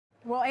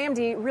Well,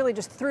 AMD really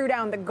just threw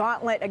down the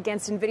gauntlet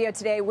against Nvidia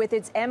today with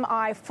its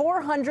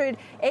MI400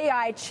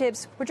 AI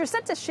chips, which are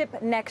set to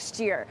ship next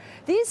year.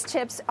 These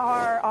chips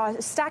are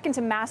stacked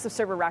into massive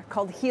server rack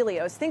called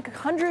Helios. Think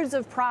hundreds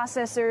of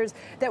processors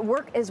that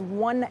work as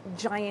one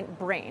giant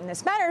brain.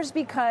 This matters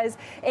because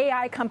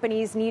AI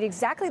companies need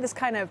exactly this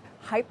kind of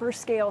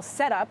hyperscale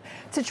setup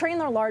to train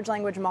their large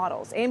language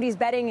models. AMD's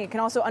betting it can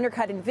also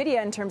undercut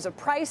Nvidia in terms of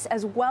price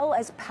as well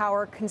as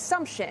power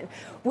consumption,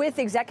 with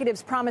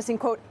executives promising,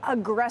 quote,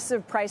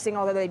 aggressive pricing,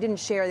 although they didn't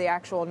share the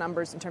actual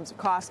numbers in terms of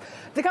cost.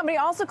 The company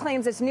also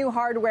claims its new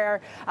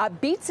hardware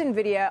beats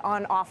Nvidia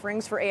on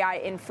offerings for AI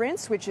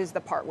inference, which is the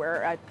part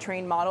where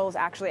trained models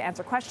actually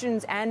answer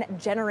questions and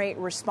generate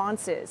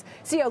responses.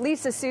 CEO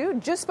Lisa Su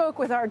just spoke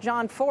with our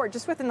John Ford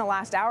just within the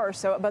last hour or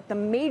so about the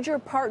major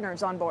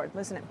partners on board.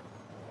 Listen in.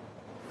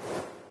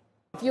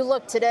 If you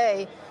look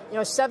today,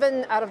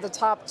 7 out of the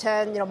top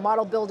 10,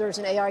 model builders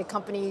and AI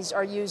companies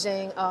are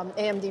using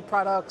AMD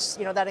products.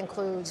 That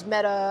includes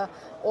Meta,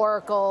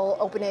 Oracle,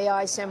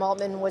 OpenAI. Sam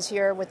Altman was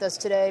here with us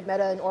today.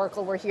 Meta and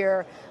Oracle were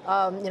here.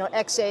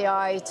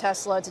 XAI,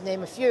 Tesla, to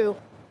name a few.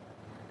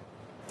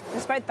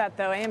 Despite that,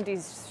 though,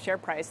 AMD's share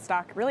price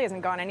stock really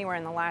hasn't gone anywhere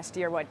in the last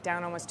year,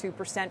 down almost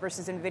 2%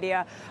 versus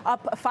Nvidia,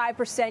 up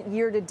 5%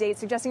 year to date,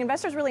 suggesting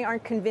investors really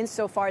aren't convinced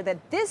so far that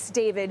this,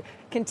 David,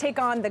 can take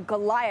on the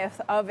Goliath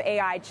of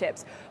AI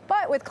chips.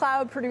 But with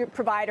cloud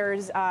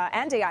providers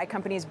and AI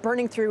companies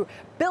burning through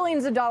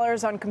billions of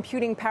dollars on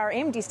computing power,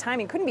 AMD's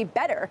timing couldn't be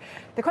better.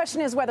 The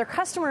question is whether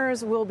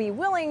customers will be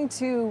willing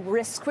to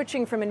risk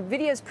switching from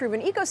Nvidia's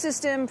proven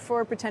ecosystem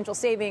for potential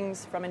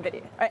savings from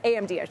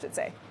AMD, I should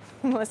say.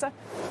 Melissa?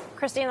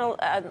 Kristina,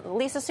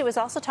 Lisa Su is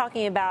also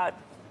talking about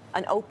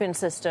an open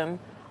system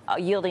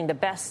yielding the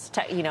best,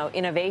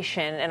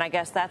 innovation. And I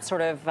guess that's sort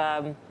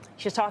of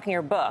she's talking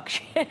her book.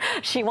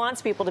 She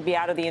wants people to be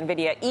out of the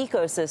Nvidia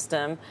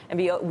ecosystem and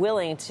be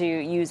willing to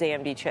use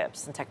AMD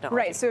chips and technology.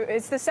 Right. So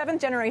it's the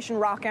 7th generation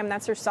ROCm.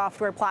 That's their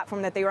software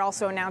platform that they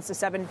also announced the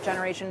 7th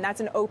generation. That's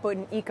an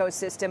open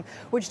ecosystem,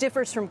 which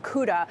differs from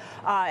CUDA,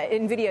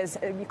 Nvidia's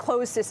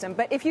closed system.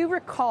 But if you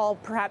recall,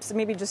 perhaps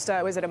maybe just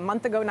was it a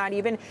month ago, not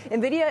even,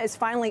 Nvidia is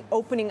finally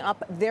opening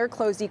up their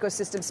closed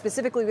ecosystem,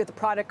 specifically with a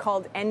product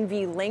called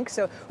NVLink.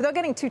 So without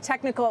getting too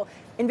technical,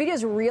 Nvidia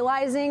is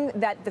realizing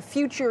that the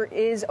future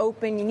is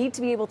open. You need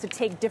to be able to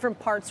take different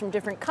parts from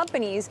different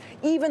companies,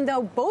 even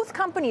though both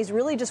companies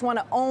really just want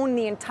to own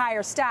the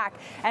entire stack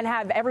and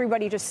have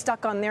everybody just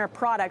stuck on their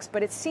products.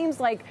 But it seems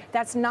like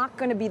that's not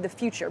going to be the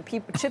future.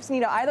 Chips need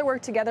to either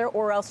work together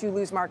or else you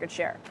lose market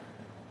share.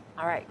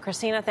 All right.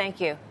 Kristina, thank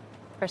you.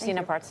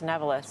 Kristina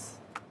Partsinevelos.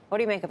 What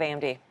do you make of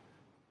AMD?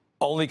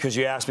 Only because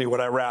you asked me would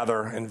I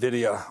rather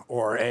Nvidia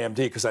or AMD,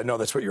 because I know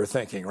that's what you were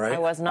thinking, right? I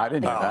was not. I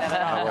didn't know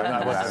that.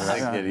 I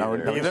wasn't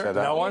thinking either.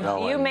 No one?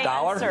 You may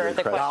answer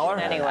the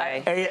question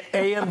anyway.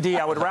 AMD,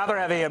 I would rather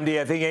have AMD.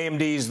 I think AMD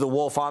is the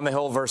wolf on the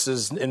hill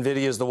versus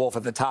Nvidia is the wolf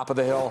at the top of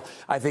the hill.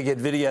 I think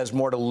Nvidia has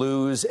more to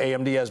lose.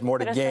 AMD has more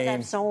to gain.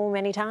 Said that so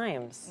many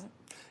times.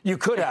 You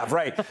could have,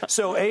 right.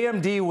 So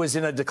AMD was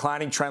in a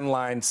declining trend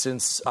line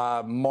since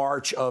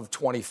March of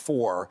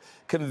 24,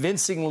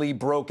 convincingly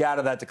broke out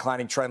of that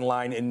declining trend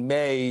line in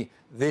May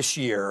this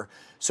year.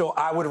 So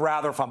I would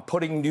rather, if I'm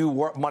putting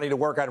new money to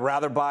work, I'd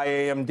rather buy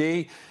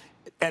AMD.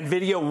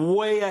 Nvidia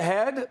way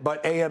ahead,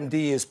 but AMD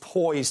is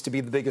poised to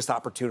be the biggest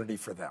opportunity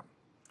for them.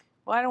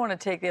 Well, I don't want to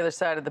take the other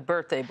side of the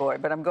birthday boy,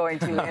 but I'm going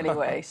to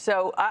anyway.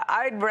 So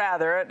I'd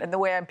rather, and the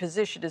way I'm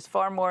positioned is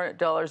far more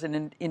dollars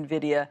in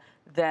Nvidia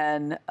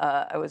than,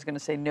 I was going to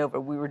say Nova,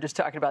 we were just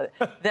talking about it,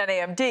 than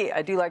AMD.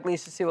 I do like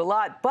Lisa Su a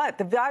lot, but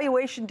the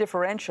valuation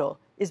differential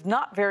is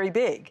not very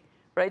big,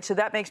 right? So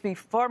that makes me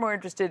far more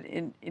interested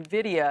in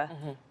Nvidia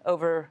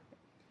over.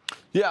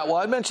 Yeah, well,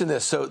 I mentioned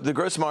this. So the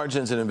gross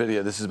margins in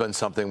Nvidia, this has been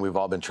something we've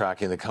all been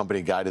tracking. The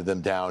company guided them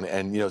down.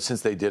 And,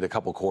 since they did a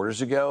couple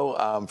quarters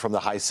ago, from the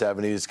high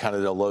 70s, kind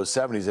of the low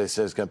 70s, they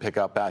said it's going to pick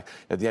up back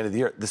at the end of the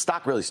year. The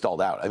stock really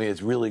stalled out. I mean,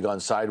 it's really gone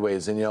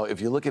sideways. And,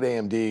 if you look at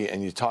AMD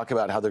and you talk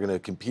about how they're going to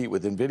compete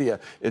with Nvidia,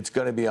 it's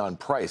going to be on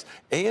price.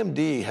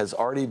 AMD has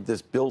already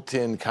this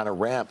built-in kind of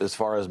ramp as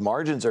far as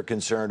margins are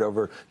concerned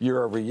over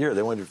year.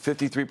 They went to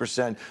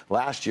 53%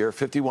 last year,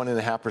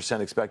 51.5%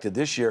 expected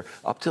this year,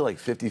 up to like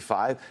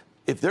 55%.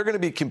 If they're going to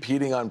be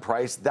competing on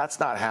price, that's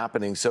not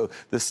happening. So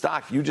the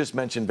stock, you just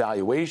mentioned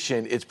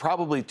valuation, it's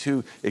probably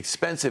too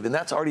expensive, and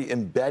that's already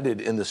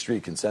embedded in the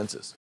street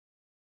consensus.